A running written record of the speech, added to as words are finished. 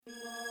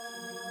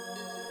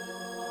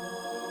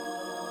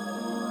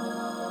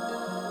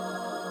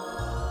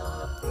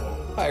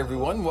Hi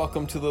everyone,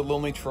 welcome to The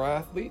Lonely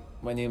Triathlete.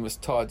 My name is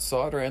Todd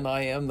Sauter and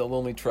I am The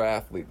Lonely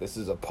Triathlete. This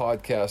is a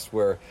podcast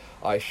where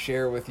I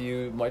share with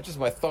you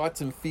my thoughts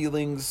and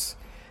feelings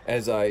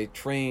as I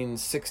train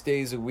 6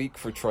 days a week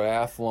for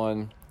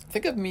triathlon.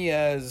 Think of me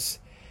as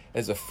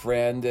a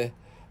friend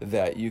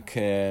that you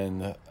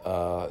can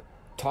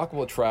talk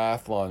about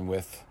triathlon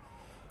with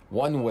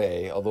one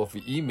way, although if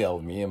you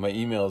emailed me, and my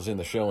email is in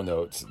the show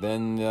notes,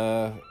 then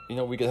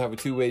we could have a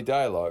two-way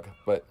dialogue.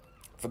 But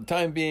for the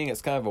time being,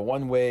 it's kind of a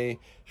one-way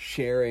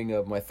sharing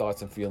of my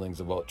thoughts and feelings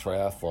about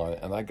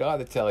triathlon. And I got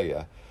to tell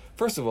you,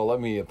 first of all,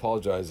 let me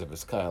apologize if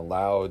it's kind of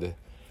loud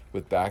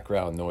with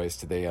background noise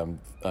today.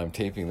 I'm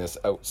taping this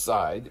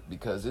outside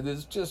because it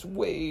is just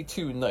way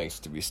too nice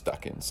to be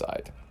stuck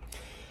inside.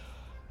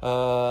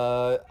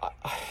 I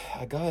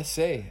gotta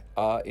say,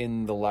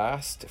 in the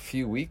last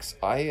few weeks,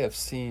 I have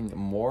seen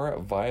more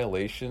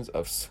violations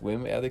of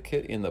swim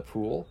etiquette in the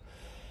pool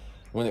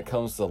when it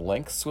comes to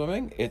length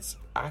swimming. It's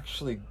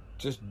actually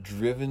just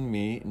driven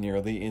me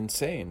nearly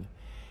insane.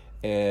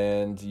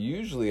 And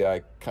usually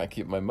I kind of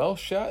keep my mouth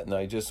shut and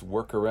I just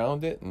work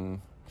around it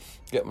and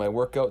get my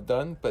workout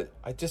done. But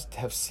I just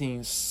have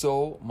seen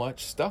so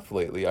much stuff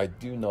lately. I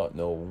do not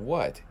know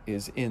what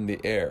is in the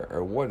air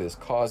or what is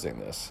causing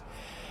this.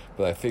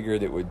 But I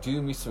figured it would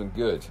do me some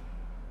good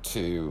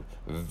to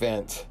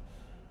vent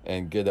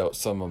and get out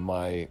some of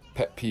my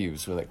pet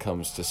peeves when it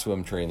comes to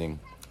swim training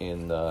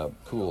in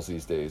pools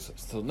these days.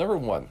 So number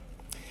one,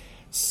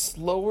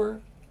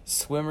 slower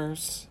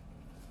swimmers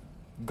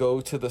go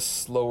to the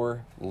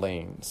slower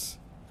lanes.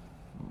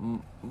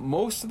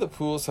 Most of the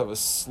pools have a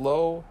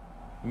slow,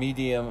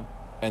 medium,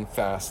 and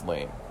fast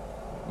lane.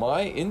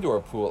 My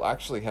indoor pool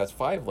actually has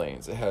 5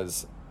 lanes. It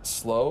has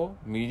slow,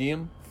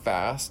 medium,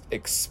 fast,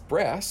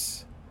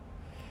 express,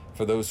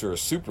 for those who are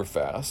super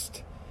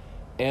fast,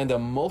 and a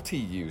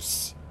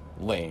multi-use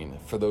lane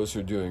for those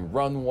who are doing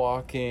run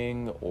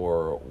walking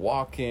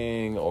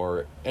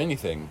or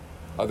anything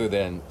other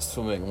than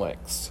swimming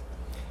lengths.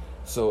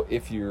 So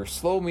if you're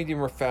slow,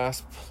 medium, or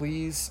fast,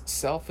 please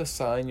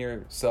self-assign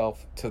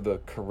yourself to the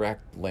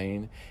correct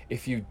lane.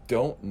 If you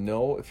don't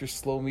know if you're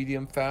slow,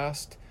 medium,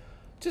 fast,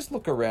 just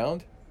look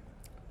around.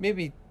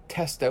 Maybe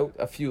test out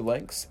a few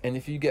lengths, and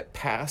if you get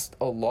passed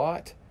a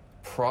lot,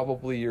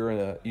 probably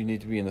you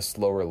need to be in a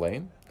slower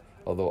lane.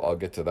 Although I'll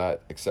get to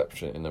that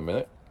exception in a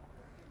minute.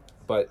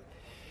 But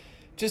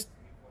just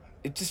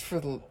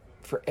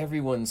for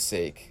everyone's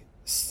sake,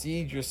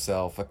 seed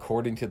yourself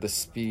according to the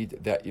speed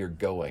that you're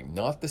going,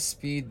 not the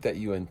speed that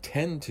you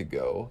intend to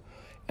go,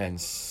 and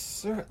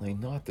certainly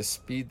not the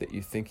speed that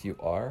you think you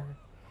are.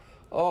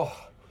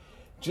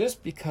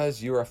 Just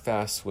because you're a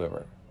fast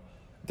swimmer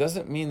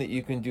doesn't mean that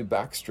you can do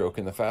backstroke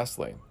in the fast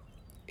lane.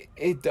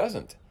 It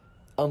doesn't.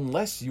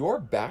 Unless your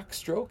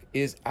backstroke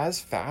is as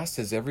fast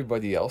as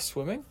everybody else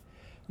swimming,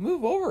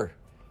 move over.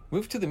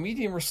 Move to the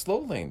medium or slow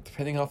lane,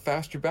 depending how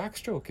fast your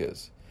backstroke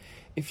is.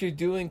 If you're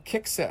doing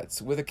kick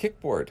sets with a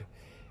kickboard,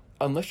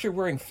 unless you're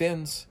wearing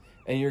fins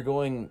and you're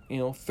going,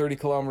 30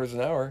 kilometers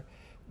an hour,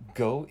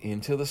 go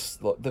into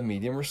the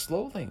medium or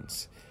slow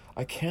lanes.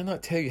 I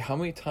cannot tell you how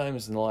many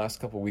times in the last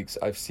couple of weeks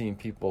I've seen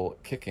people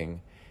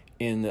kicking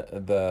in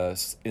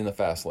the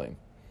fast lane.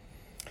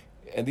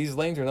 And these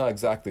lanes are not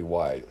exactly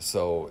wide,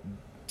 so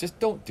just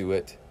don't do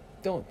it.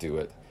 Don't do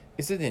it.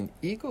 Is it an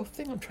ego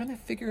thing? I'm trying to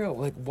figure out,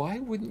 why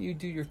wouldn't you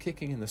do your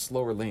kicking in the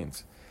slower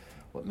lanes?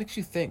 What makes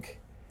you think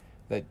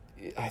that?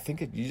 I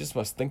think you just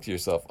must think to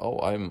yourself,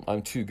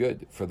 I'm too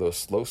good for those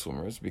slow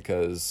swimmers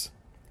because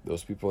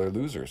those people are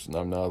losers and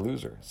I'm not a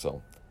loser.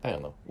 So, I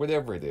don't know.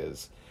 Whatever it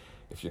is,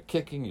 if you're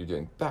kicking, you're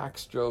doing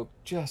backstroke,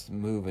 just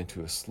move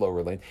into a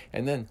slower lane.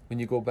 And then when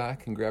you go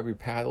back and grab your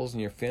paddles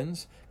and your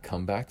fins,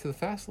 come back to the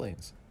fast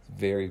lanes. It's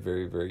very,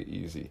 very, very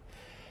easy.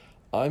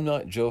 I'm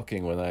not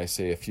joking when I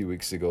say a few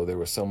weeks ago there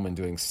was someone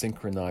doing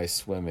synchronized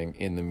swimming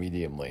in the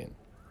medium lane.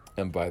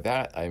 And by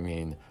that, I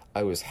mean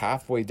I was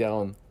halfway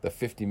down the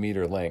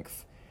 50-meter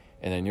length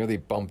and I nearly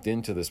bumped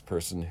into this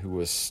person who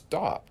was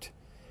stopped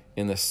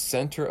in the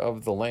center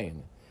of the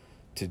lane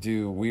to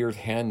do weird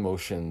hand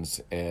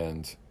motions,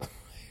 and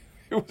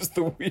it was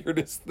the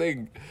weirdest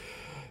thing.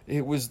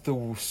 It was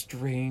the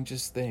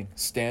strangest thing,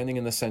 standing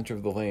in the center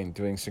of the lane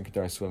doing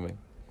synchronized swimming.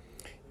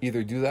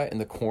 Either do that in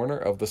the corner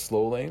of the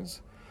slow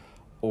lanes,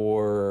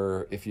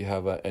 or if you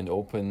have an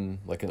open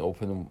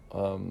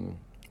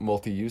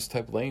multi-use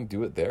type lane,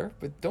 do it there.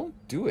 But don't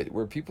do it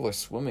where people are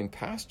swimming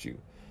past you,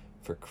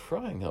 for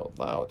crying out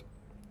loud.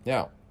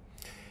 Now,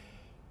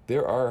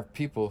 there are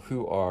people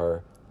who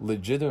are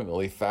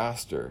legitimately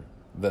faster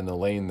than the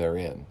lane they're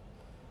in.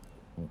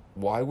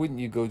 Why wouldn't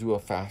you go to a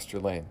faster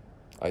lane?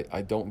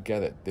 I don't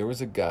get it. There was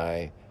a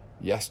guy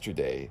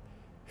yesterday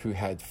who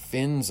had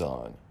fins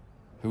on,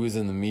 who was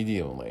in the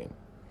medium lane.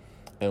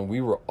 And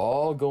we were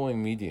all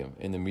going medium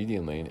in the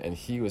medium lane, and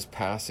he was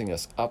passing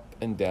us up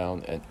and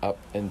down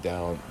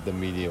the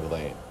medium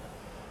lane.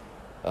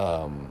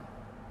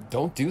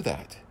 Don't do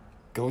that.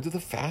 Go to the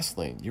fast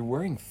lane. You're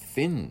wearing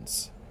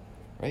fins,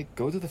 right?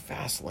 Go to the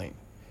fast lane.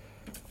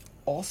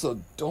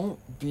 Also,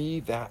 don't be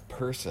that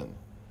person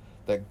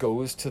that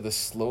goes to the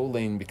slow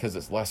lane because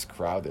it's less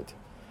crowded.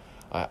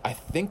 I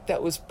think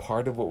that was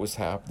part of what was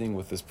happening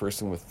with this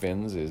person with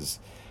fins, is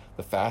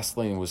the fast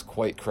lane was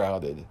quite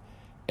crowded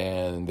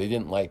and they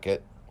didn't like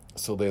it.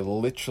 So they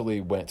literally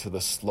went to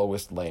the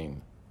slowest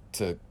lane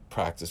to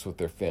practice with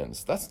their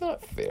fins. That's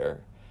not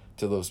fair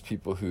to those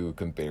people who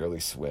can barely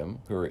swim,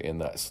 who are in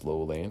that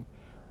slow lane,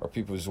 or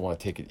people who just want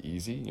to take it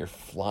easy. You're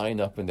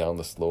flying up and down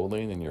the slow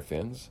lane in your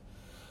fins.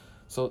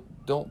 So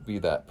don't be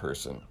that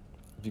person.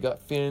 If you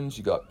got fins,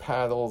 you got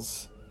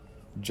paddles,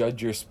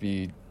 judge your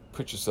speed,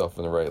 put yourself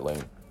in the right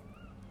lane.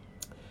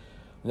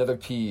 Another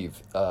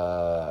peeve,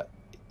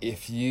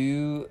 if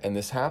you, and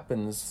this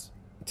happens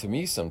to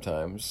me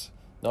sometimes,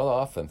 not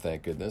often,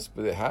 thank goodness,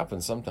 but it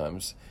happens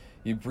sometimes,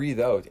 you breathe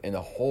out and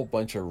a whole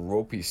bunch of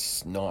ropey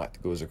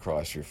snot goes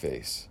across your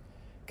face.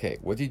 Okay,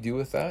 what do you do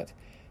with that?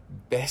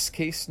 Best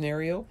case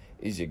scenario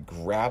is you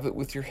grab it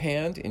with your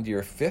hand into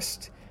your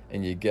fist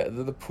and you get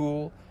to the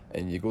pool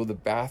and you go to the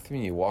bathroom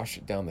and you wash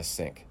it down the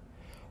sink.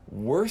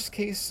 Worst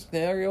case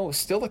scenario,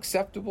 still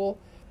acceptable,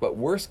 but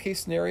worst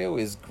case scenario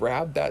is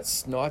grab that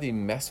snotty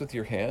mess with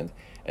your hand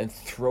and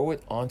throw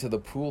it onto the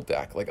pool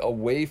deck, like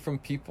away from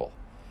people.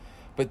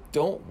 But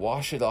don't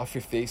wash it off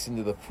your face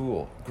into the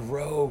pool.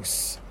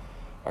 Gross.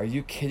 Are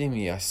you kidding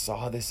me? I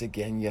saw this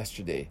again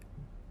yesterday.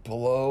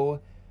 Blow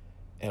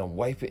and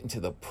wipe it into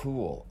the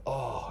pool.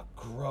 Oh,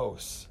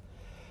 gross.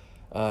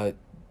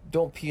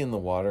 Don't pee in the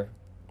water.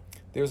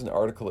 There's an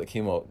article that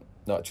came out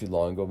not too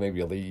long ago,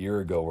 maybe a year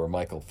ago, where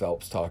Michael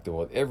Phelps talked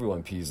about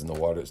everyone pees in the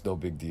water. It's no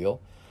big deal.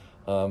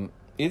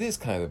 It is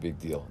kind of a big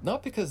deal.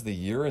 Not because the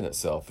urine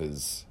itself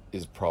is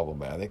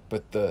problematic,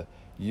 but the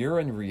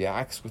urine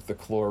reacts with the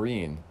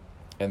chlorine,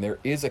 and there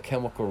is a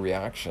chemical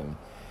reaction,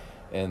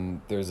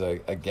 and there's a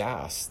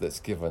gas that's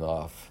given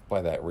off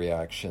by that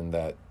reaction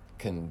that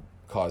can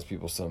cause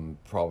people some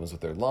problems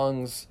with their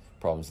lungs,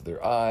 problems with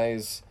their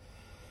eyes.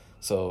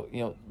 So,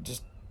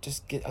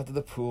 just get out of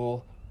the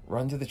pool,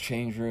 run to the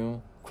change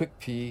room, quick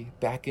pee,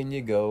 back in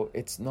you go.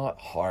 It's not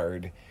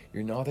hard.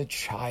 You're not a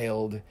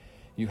child.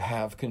 You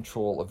have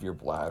control of your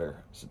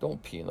bladder. So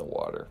don't pee in the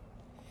water.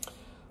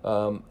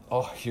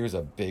 Here's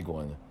a big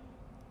one.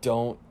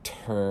 Don't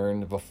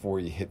turn before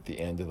you hit the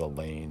end of the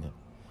lane.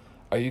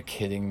 Are you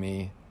kidding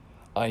me?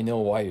 I know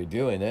why you're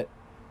doing it.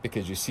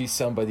 Because you see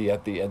somebody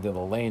at the end of the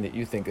lane that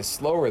you think is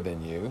slower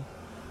than you,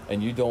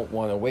 and you don't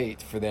want to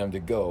wait for them to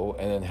go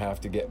and then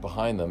have to get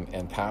behind them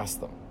and pass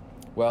them.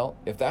 Well,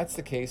 if that's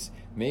the case,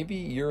 maybe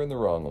you're in the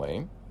wrong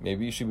lane.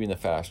 Maybe you should be in the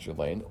faster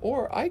lane.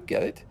 Or, I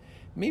get it,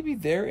 maybe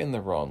they're in the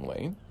wrong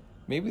lane.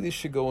 Maybe they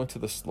should go into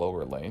the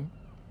slower lane.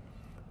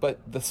 But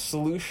the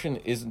solution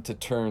isn't to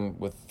turn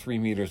with 3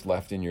 meters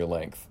left in your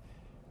length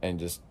and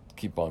just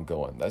keep on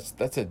going.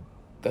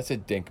 That's a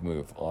dink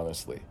move,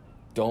 honestly.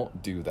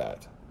 Don't do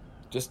that.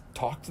 Just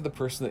talk to the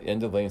person at the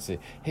end of the lane and say,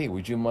 hey,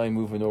 would you mind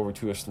moving over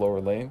to a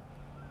slower lane?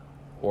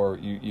 Or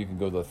you can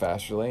go to the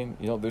faster lane.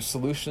 There's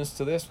solutions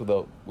to this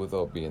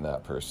without being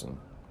that person.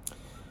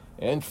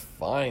 And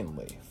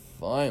finally,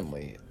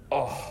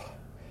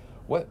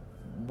 what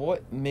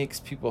makes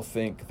people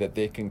think that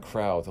they can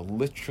crowd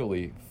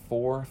literally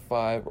 4,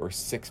 5, or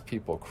 6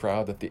 people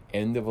crowd at the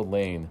end of a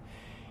lane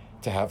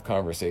to have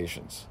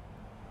conversations?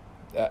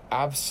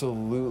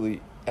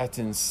 Absolutely, that's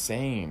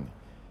insane.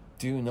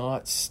 Do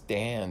not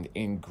stand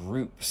in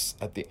groups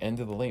at the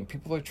end of the lane.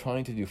 People are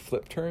trying to do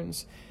flip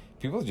turns.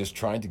 People are just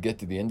trying to get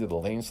to the end of the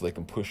lane so they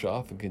can push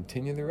off and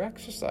continue their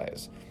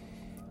exercise.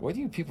 What are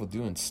you people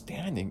doing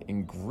standing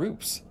in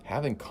groups,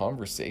 having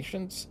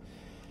conversations?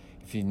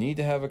 If you need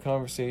to have a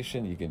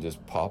conversation, you can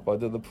just pop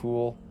out of the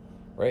pool,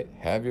 right?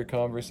 Have your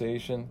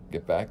conversation,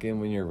 get back in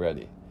when you're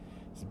ready.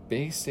 It's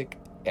basic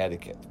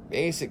etiquette.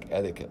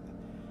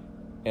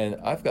 And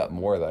I've got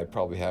more that I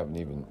probably haven't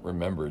even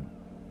remembered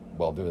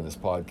while doing this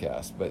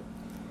podcast, but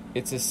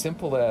it's as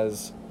simple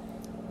as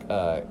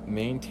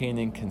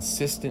maintaining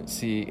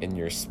consistency in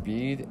your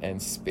speed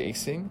and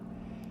spacing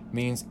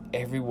means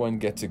everyone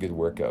gets a good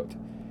workout.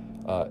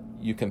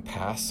 You can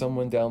pass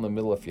someone down the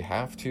middle if you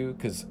have to,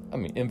 because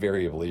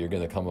invariably you're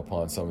going to come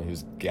upon someone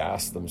who's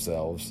gassed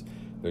themselves.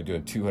 They're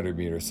doing 200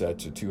 meter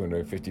sets or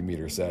 250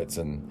 meter sets,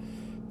 and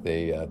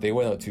they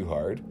went out too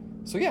hard.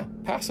 So yeah,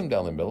 pass them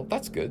down the middle.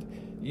 That's good.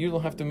 You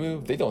don't have to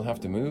move. They don't have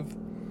to move.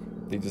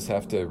 They just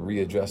have to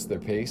readjust their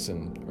pace or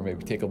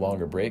maybe take a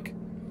longer break.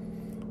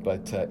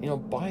 But,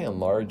 by and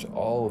large,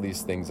 all of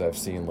these things I've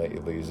seen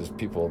lately is just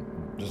people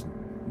just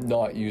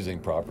not using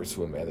proper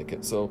swim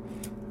etiquette. So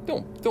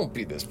don't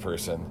be this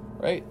person,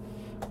 right?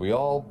 We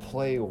all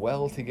play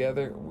well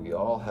together. We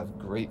all have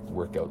great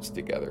workouts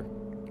together.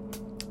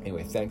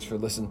 Anyway, thanks for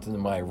listening to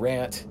my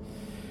rant.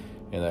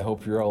 And I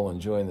hope you're all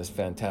enjoying this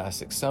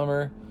fantastic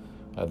summer.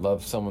 I'd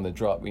love someone to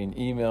drop me an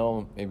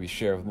email, maybe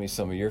share with me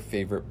some of your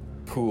favorite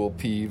pool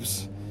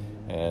peeves,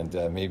 and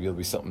maybe it'll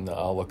be something that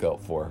I'll look out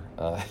for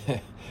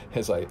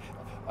as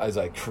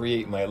I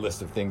create my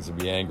list of things to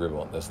be angry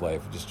about in this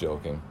life. Just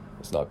joking.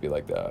 Let's not be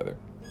like that either.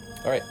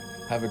 All right.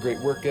 Have a great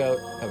workout.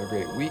 Have a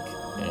great week,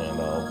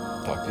 and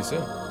I'll talk to you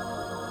soon.